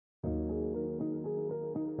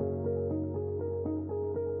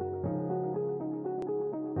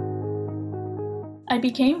I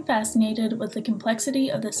became fascinated with the complexity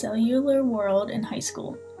of the cellular world in high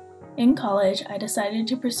school. In college, I decided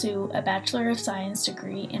to pursue a Bachelor of Science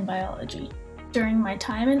degree in biology. During my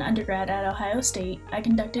time in undergrad at Ohio State, I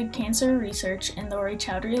conducted cancer research in the Roy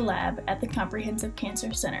Chowdhury Lab at the Comprehensive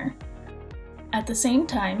Cancer Center. At the same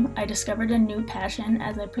time, I discovered a new passion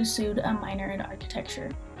as I pursued a minor in architecture.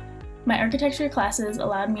 My architecture classes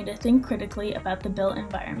allowed me to think critically about the built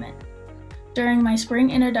environment. During my spring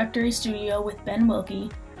introductory studio with Ben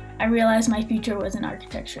Wilkie, I realized my future was in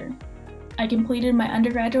architecture. I completed my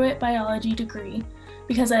undergraduate biology degree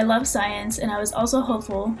because I love science, and I was also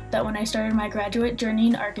hopeful that when I started my graduate journey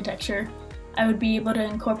in architecture, I would be able to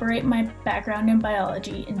incorporate my background in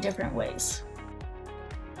biology in different ways.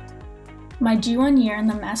 My G1 year in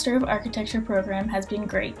the Master of Architecture program has been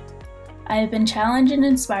great. I have been challenged and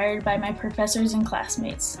inspired by my professors and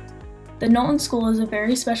classmates. The Knowlton School is a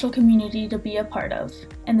very special community to be a part of,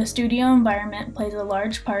 and the studio environment plays a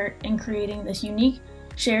large part in creating this unique,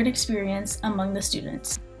 shared experience among the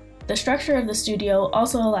students. The structure of the studio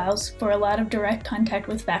also allows for a lot of direct contact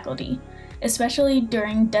with faculty, especially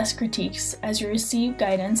during desk critiques as you receive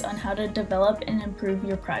guidance on how to develop and improve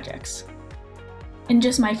your projects. In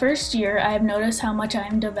just my first year, I have noticed how much I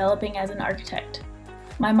am developing as an architect.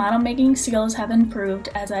 My model making skills have improved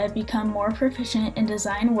as I have become more proficient in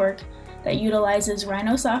design work that utilizes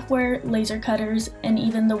Rhino software, laser cutters, and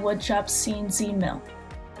even the woodshop's CNC mill.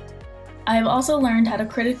 I have also learned how to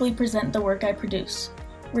critically present the work I produce.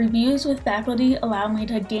 Reviews with faculty allow me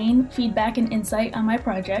to gain feedback and insight on my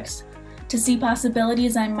projects, to see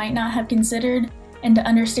possibilities I might not have considered, and to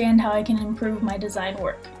understand how I can improve my design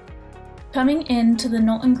work. Coming into the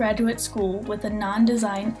Knowlton Graduate School with a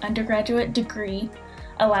non-design undergraduate degree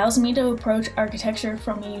allows me to approach architecture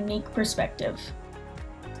from a unique perspective.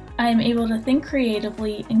 I am able to think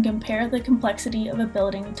creatively and compare the complexity of a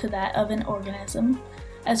building to that of an organism,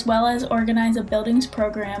 as well as organize a building's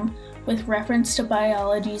program with reference to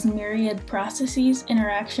biology's myriad processes,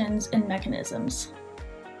 interactions, and mechanisms.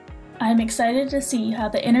 I am excited to see how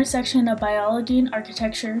the intersection of biology and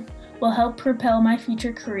architecture will help propel my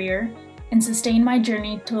future career and sustain my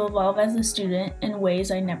journey to evolve as a student in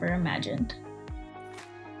ways I never imagined.